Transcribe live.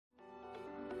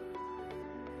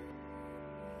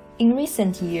In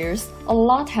recent years, a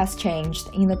lot has changed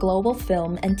in the global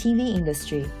film and TV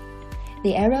industry.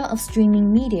 The era of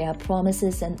streaming media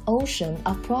promises an ocean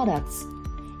of products.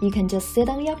 You can just sit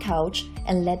on your couch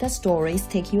and let the stories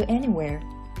take you anywhere.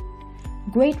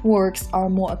 Great works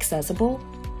are more accessible.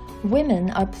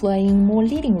 Women are playing more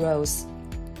leading roles.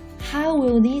 How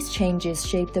will these changes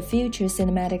shape the future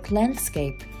cinematic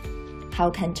landscape? How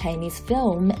can Chinese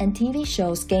film and TV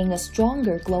shows gain a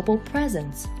stronger global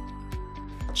presence?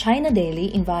 China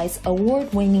Daily invites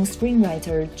award-winning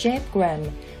screenwriter Jeppe Gram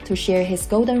to share his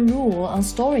golden rule on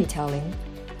storytelling.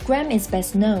 Gram is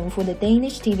best known for the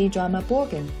Danish TV drama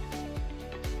Borgen.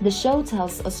 The show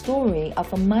tells a story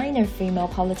of a minor female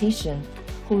politician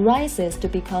who rises to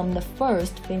become the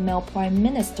first female Prime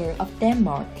Minister of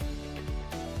Denmark.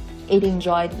 It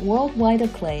enjoyed worldwide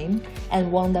acclaim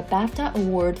and won the BAFTA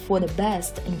award for the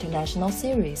Best International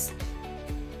Series.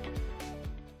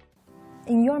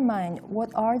 In your mind, what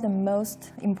are the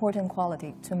most important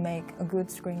qualities to make a good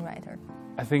screenwriter?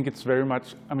 I think it's very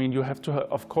much, you have to,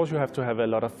 of course you have to have a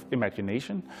lot of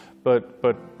imagination, but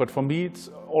for me it's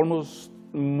almost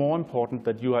more important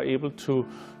that you are able to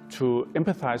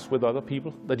empathize with other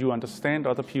people, that you understand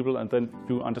other people and then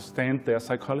you understand their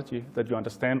psychology, that you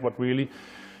understand what really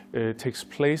takes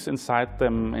place inside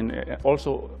them and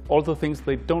also all the things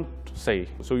they don't say.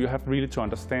 So you have really to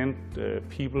understand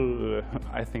people,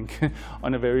 I think,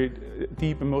 on a very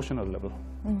deep emotional level.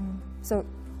 Mm-hmm. So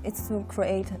it's to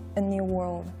create a new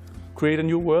world. Create a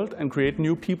new world and create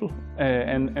new people.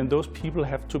 And those people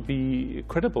have to be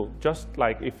credible, just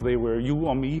like if they were you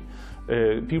or me.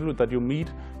 People that you meet,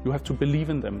 you have to believe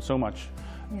in them so much.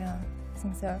 Yeah, I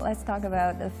think so. Let's talk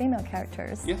about the female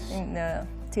characters in the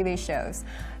TV shows.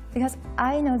 Because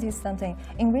I noticed something,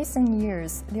 in recent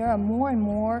years, there are more and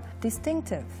more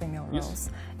distinctive female roles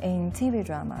in TV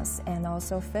dramas and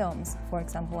also films. For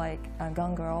example, like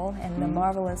Gone Girl and The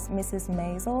Marvelous Mrs.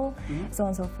 Maisel, so on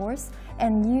and so forth.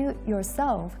 And you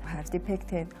yourself have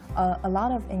depicted a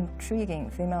lot of intriguing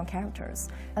female characters.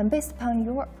 And based upon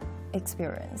your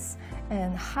experience,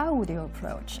 and how would you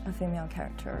approach a female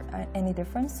character? Any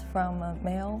difference from a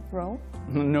male role?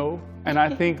 No, and I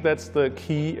think that's the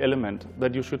key element,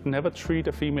 that you should never treat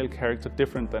a female character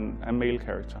different than a male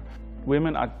character.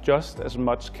 Women are just as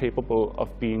much capable of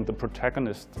being the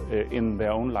protagonist in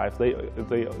their own life.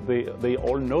 They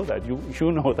all know that.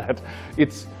 You know that.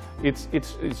 It's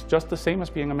just the same as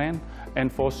being a man.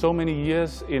 And for so many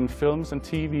years in films and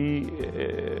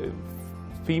TV,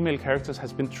 female characters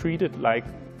has been treated like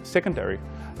secondary,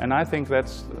 and I think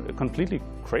that's completely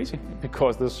crazy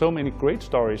because there's so many great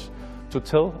stories to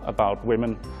tell about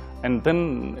women. And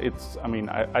then it's,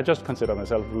 I just consider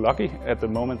myself lucky at the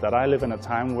moment that I live in a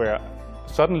time where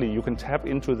suddenly you can tap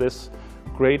into this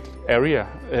great area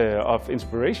of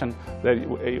inspiration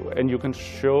and you can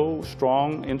show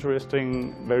strong,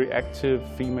 interesting, very active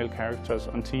female characters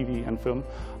on TV and film.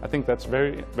 I think that's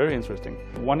very, very interesting.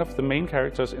 One of the main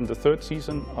characters in the third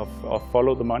season of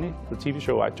Follow the Money, the TV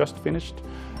show I just finished,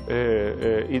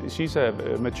 she's a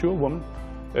mature woman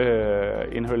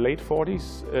in her late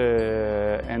 40s,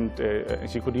 and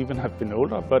she could even have been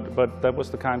older, but that was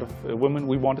the kind of woman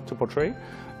we wanted to portray.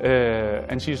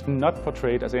 And she's not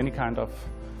portrayed as any kind of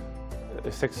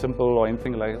sex symbol or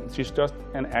anything like that. She's just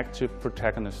an active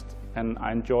protagonist, and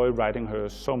I enjoy writing her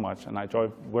so much, and I enjoy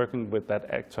working with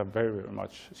that actor very, very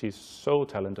much. She's so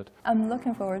talented. I'm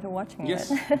looking forward to watching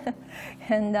it.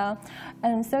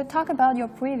 And so talk about your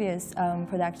previous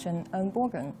production,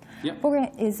 Borgen.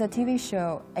 Borgen is a TV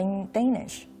show in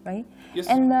Danish, right? Yes.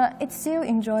 And it still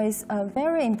enjoys a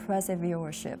very impressive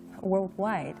viewership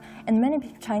worldwide, and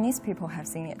many Chinese people have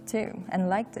seen it too and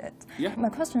liked it. My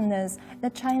question is,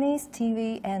 the Chinese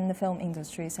TV and the film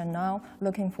industries are now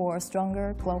looking for a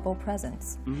stronger global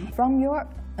presence. From your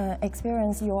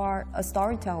experience, you are a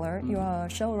storyteller, you are a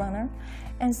showrunner,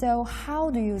 and so how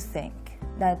do you think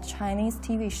that Chinese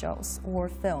TV shows or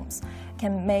films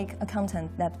can make a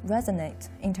content that resonates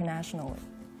internationally?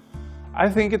 I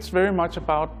think it's very much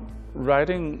about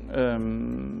writing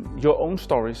your own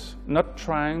stories, not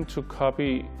trying to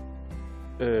copy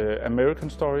American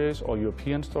stories or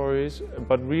European stories,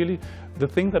 but really the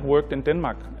thing that worked in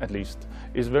Denmark, at least,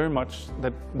 is very much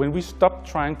that when we stopped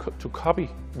trying to copy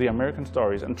the American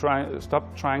stories and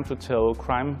stopped trying to tell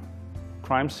crime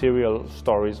serial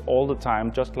stories all the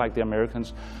time, just like the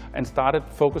Americans, and started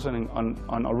focusing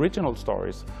on original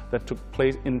stories that took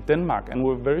place in Denmark and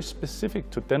were very specific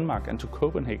to Denmark and to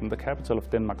Copenhagen, the capital of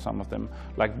Denmark, some of them,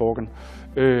 like Borgen.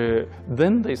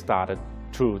 Then they started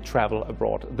to travel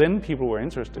abroad. Then people were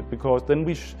interested, because then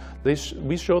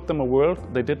we showed them a world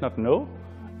they did not know,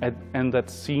 and that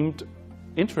seemed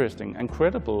interesting and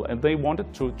credible, and they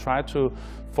wanted to try to,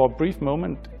 for a brief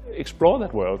moment, explore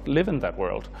that world, live in that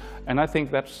world. And I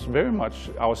think that's very much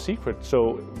our secret.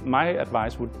 So my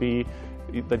advice would be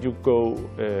that you go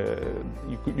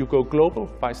global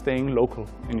by staying local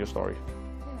in your story.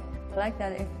 I like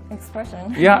that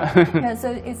expression. Yeah. Yeah,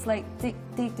 so it's like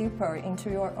dig deeper into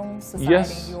your own society,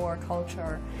 yes. your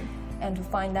culture, and to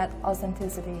find that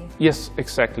authenticity. Yes,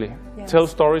 exactly. Yes. Tell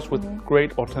stories with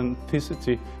great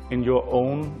authenticity in your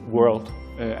own world,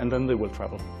 and then they will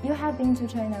travel. You have been to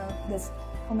China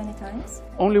how many times?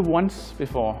 Only once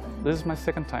before. This is my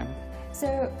second time.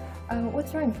 So,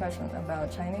 what's your impression about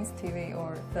Chinese TV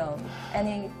or film?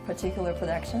 Any particular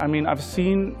production? I mean, I've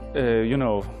seen, you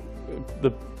know, the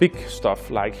big stuff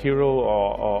like Hero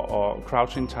or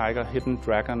Crouching Tiger, Hidden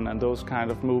Dragon and those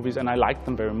kind of movies, and I like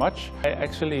them very much. I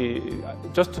actually,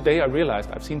 just today I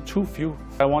realized I've seen too few.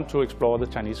 I want to explore the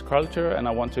Chinese culture, and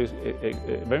I want to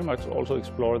very much also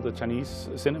explore the Chinese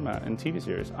cinema and TV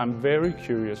series. I'm very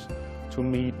curious to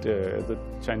meet the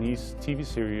Chinese TV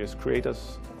series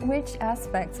creators. Which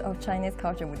aspects of Chinese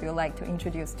culture would you like to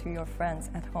introduce to your friends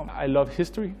at home? I love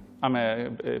history. I'm a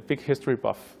big history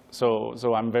buff, so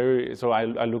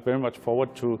I look very much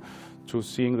forward to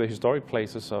seeing the historic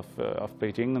places of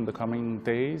Beijing in the coming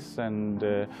days and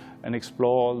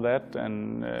explore all that.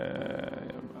 And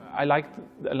I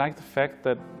like the fact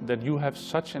that you have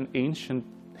such an ancient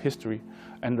history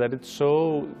and that it's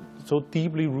so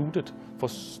deeply rooted for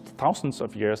thousands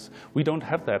of years. We don't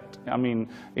have that. I mean,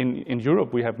 in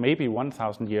Europe we have maybe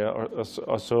 1,000 years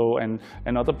or so, and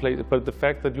other places. But the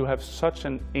fact that you have such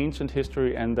an ancient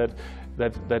history and that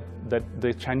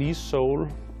the Chinese soul,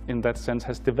 in that sense,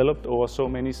 has developed over so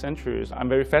many centuries. I'm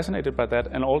very fascinated by that,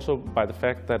 and also by the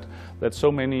fact that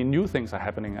so many new things are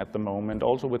happening at the moment,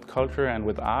 also with culture and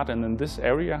with art. And in this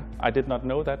area, I did not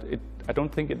know that. I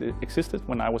don't think it existed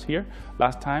when I was here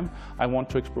last time. I want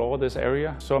to explore this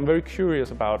area. So I'm very curious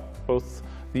about both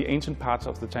the ancient parts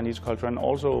of the Chinese culture and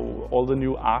also all the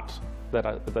new art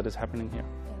that is happening here.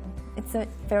 It's a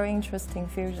very interesting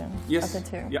fusion of the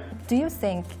two. Yeah. Do you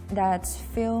think that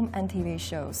film and TV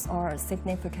shows are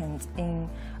significant in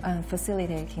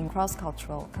facilitating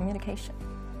cross-cultural communication?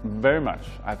 Very much,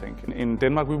 I think. In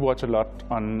Denmark, we watch a lot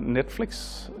on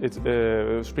Netflix. It's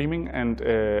streaming, and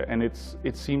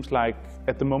it seems like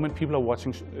at the moment people are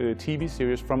watching TV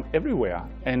series from everywhere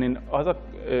and in other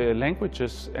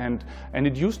languages. And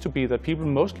it used to be that people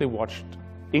mostly watched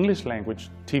English language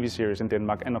TV series in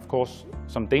Denmark, and of course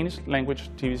some Danish language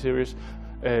TV series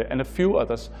and a few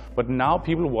others. But now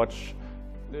people watch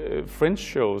French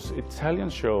shows, Italian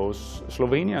shows,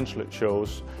 Slovenian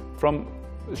shows,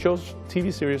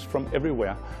 TV series from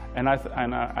everywhere. And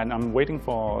I'm waiting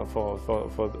for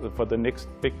the next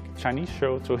big Chinese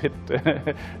show to hit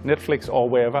Netflix or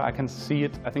wherever I can see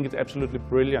it. I think it's absolutely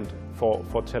brilliant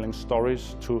for telling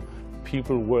stories to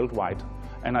people worldwide.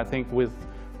 And I think with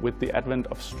the advent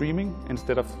of streaming,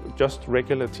 instead of just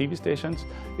regular TV stations,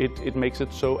 it makes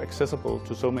it so accessible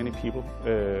to so many people.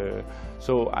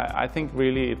 So I think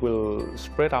really it will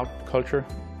spread out culture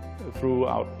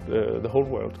throughout the whole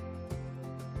world.